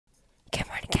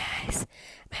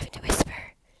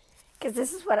because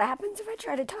this is what happens if I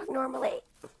try to talk normally.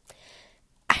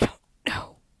 I don't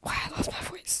know why I lost my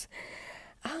voice.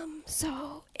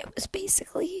 So it was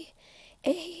basically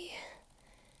a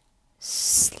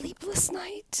sleepless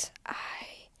night.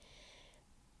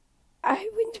 I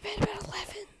went to bed about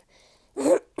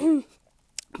 11,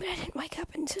 but I didn't wake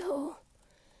up until,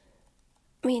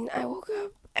 I woke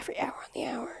up every hour on the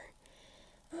hour,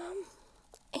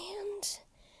 and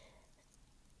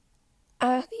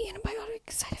the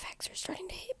antibiotic side effects are starting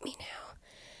to hit me now.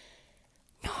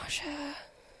 Nausea,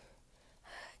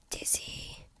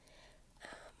 dizzy,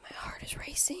 my heart is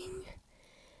racing.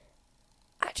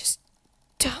 I just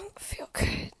don't feel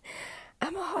good.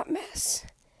 I'm a hot mess.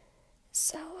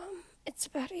 So, it's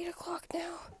about 8 o'clock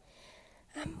now.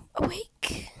 I'm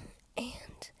awake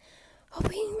and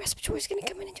hoping respiratory is going to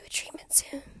come in and do a treatment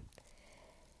soon.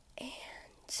 And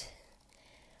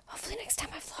hopefully next time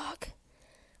I vlog,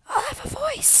 I'll have a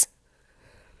voice.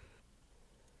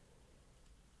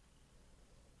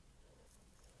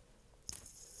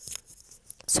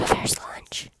 So there's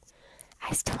lunch.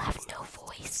 I still have no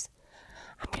voice.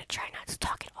 I'm going to try not to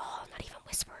talk at all, not even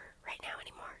whisper right now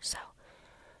anymore. So,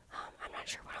 I'm not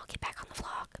sure when I'll get back on the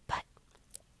vlog, but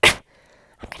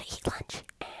I'm going to eat lunch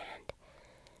and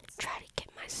try to get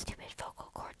my stupid vocal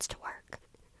cords to work.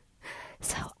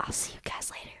 So, I'll see you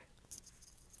guys later.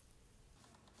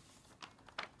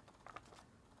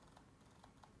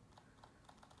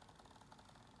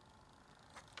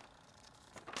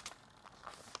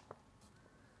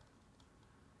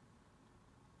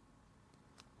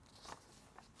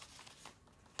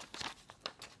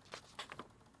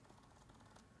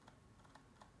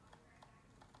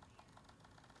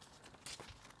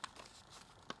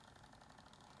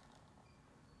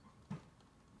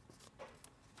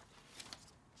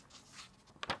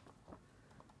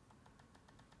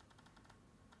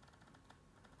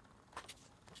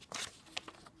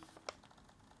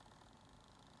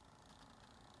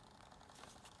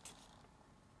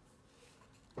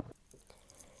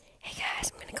 Hey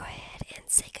guys, I'm gonna go ahead and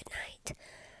say goodnight.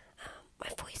 My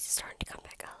voice is starting to come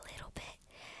back